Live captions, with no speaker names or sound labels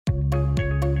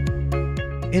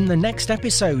In the next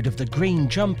episode of The Green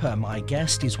Jumper, my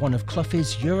guest is one of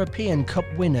Clough's European Cup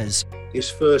winners. His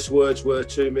first words were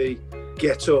to me,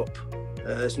 "Get up,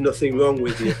 there's nothing wrong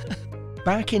with you."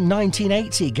 Back in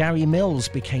 1980, Gary Mills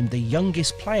became the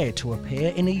youngest player to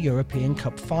appear in a European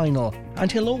Cup final,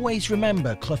 and he'll always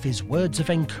remember Clough's words of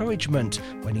encouragement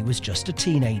when he was just a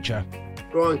teenager.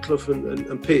 Brian Clough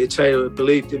and Peter Taylor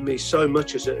believed in me so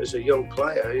much as a young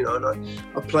player, you know, and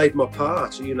I played my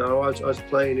part. You know, I was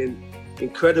playing in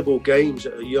incredible games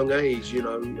at a young age, you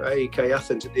know, AEK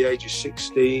Athens at the age of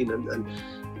 16 and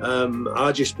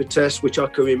Argis Vitesse, which I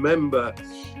can remember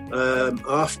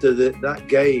after that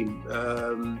game.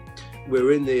 We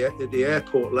were in the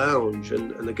airport lounge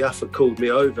and the gaffer called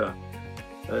me over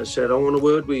and said, "I want a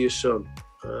word with you, son."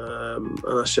 And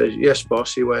I said, "Yes,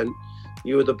 boss." He went,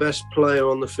 "You were the best player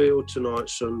on the field tonight,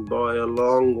 son, by a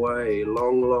long way,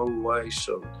 long way,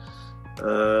 son."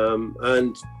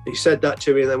 And he said that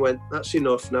to me and then went, "That's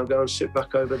enough, now go and sit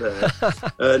back over there."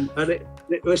 and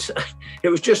it was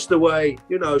just the way,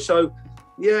 you know. So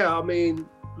yeah, I mean,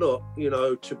 look, you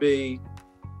know, to be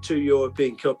 2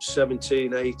 European Cups,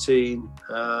 17, 18,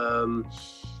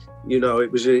 you know,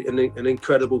 it was an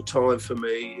incredible time for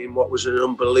me in what was an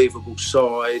unbelievable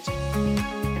side.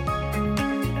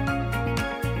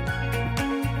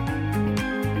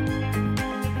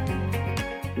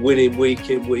 Winning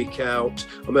week in, week out.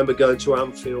 I remember going to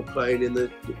Anfield, playing in the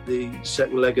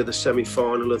second leg of the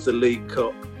semi-final of the League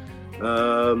Cup,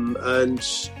 and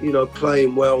you know,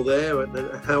 playing well there and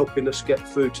helping us get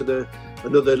through to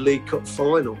another League Cup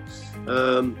final.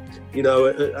 You know,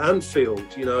 at Anfield.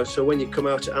 You know, so when you come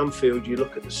out at Anfield, you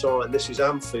look at the sign. This is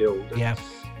Anfield. And, yeah.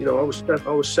 You know, I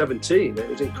was 17. It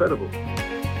was incredible.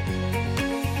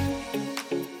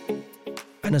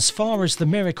 And as far as the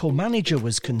Miracle manager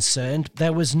was concerned,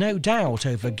 there was no doubt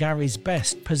over Gary's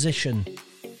best position.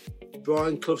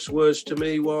 Brian Clough's words to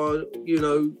me were, you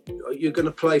know, "You're going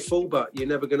to play fullback. You're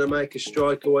never going to make a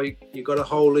strike away. You got a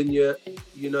hole in your,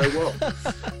 you know what."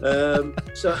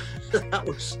 So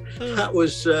that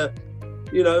was,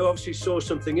 you know, obviously saw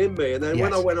something in me. And then yes.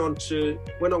 when I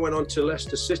went on to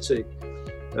Leicester City,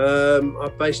 I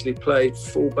basically played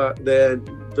fullback there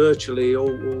virtually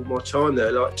all my time there,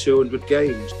 like 200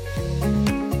 games.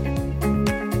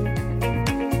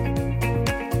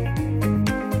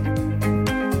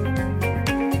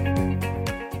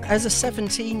 As a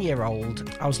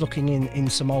 17-year-old, I was looking in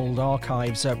some old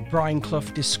archives. Brian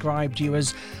Clough described you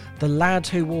as the lad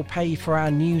who will pay for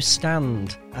our new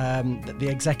stand, the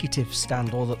executive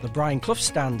stand, or the Brian Clough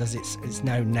stand as it's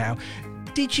known now.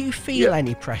 Did you feel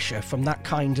any pressure from that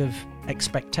kind of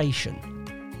expectation?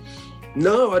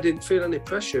 No, I didn't feel any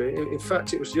pressure. In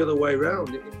fact, it was the other way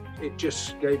around. It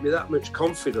just gave me that much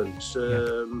confidence.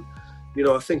 You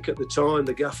know, I think at the time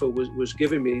the gaffer was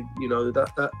giving me, you know,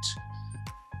 that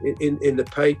in the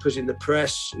papers, in the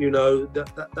press, you know,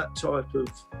 that type of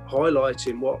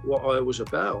highlighting what I was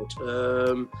about.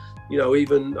 You know,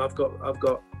 even I've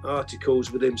got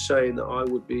articles with him saying that I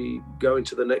would be going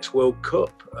to the next World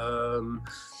Cup.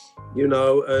 You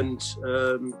know, and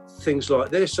things like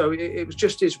this. So it was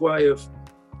just his way of,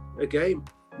 again,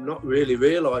 not really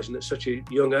realising at such a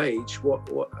young age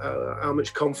how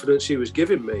much confidence he was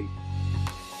giving me.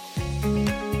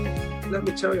 Let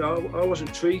me tell you, I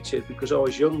wasn't treated, because I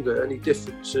was younger, any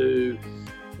different to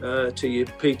your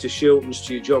Peter Shiltons,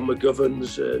 to your John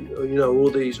McGoverns, you know,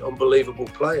 all these unbelievable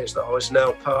players that I was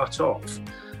now part of.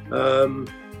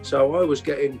 So I was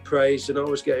getting praised and I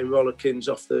was getting rollickings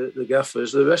off the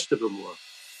gaffers, the rest of them were.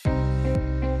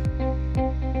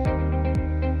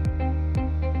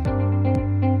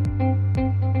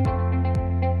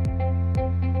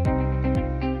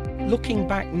 Looking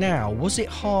back now, was it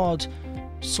hard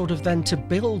sort of then to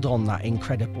build on that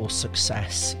incredible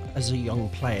success as a young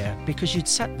player, because you'd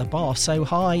set the bar so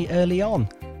high early on?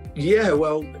 Yeah,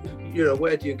 well, you know,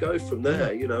 where do you go from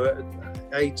there? You know, at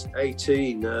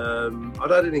 18,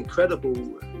 I'd had an incredible,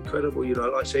 you know,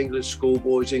 like England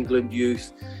schoolboys, England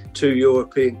youth, 2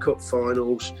 European Cup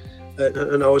finals,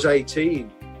 and I was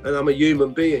 18, and I'm a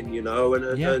human being, you know,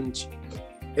 and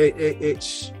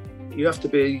it's, you have to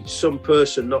be some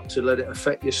person not to let it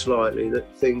affect you slightly,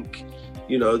 that think,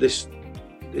 you know, this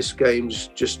game's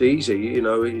just easy, you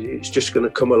know, it's just going to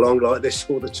come along like this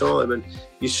all the time, and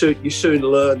you soon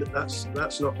learn that's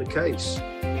not the case.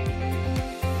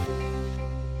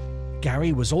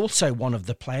 Gary was also one of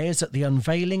the players at the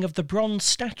unveiling of the bronze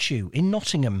statue in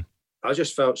Nottingham. I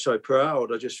just felt so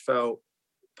proud. I just felt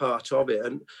part of it,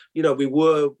 and you know, we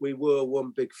were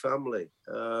one big family,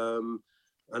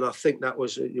 and I think that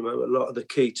was, you know, a lot of the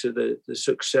key to the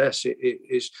success. It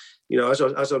is, you know,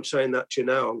 as I'm saying that to you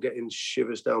now, I'm getting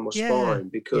shivers down my spine,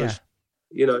 because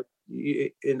you know,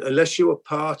 unless you were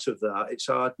part of that, it's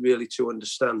hard really to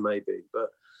understand maybe. But,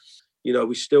 you know,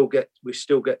 we still get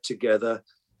together.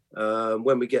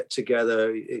 When we get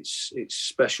together, it's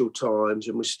special times,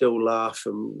 and we still laugh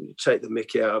and take the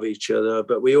mickey out of each other.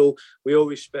 But we all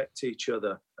respect each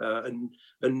other, and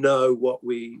know what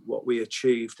we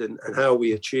achieved and how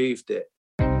we achieved it.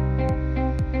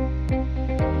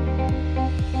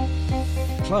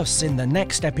 Plus, in the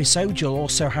next episode, you'll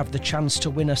also have the chance to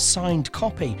win a signed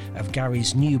copy of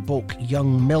Gary's new book,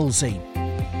 Young Millsy.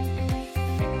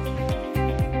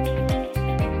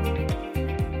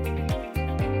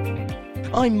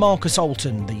 I'm Marcus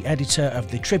Alton, the editor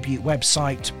of the tribute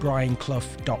website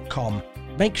brianclough.com.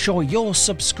 Make sure you're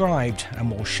subscribed and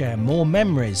we'll share more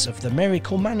memories of the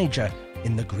miracle manager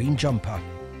in the green jumper.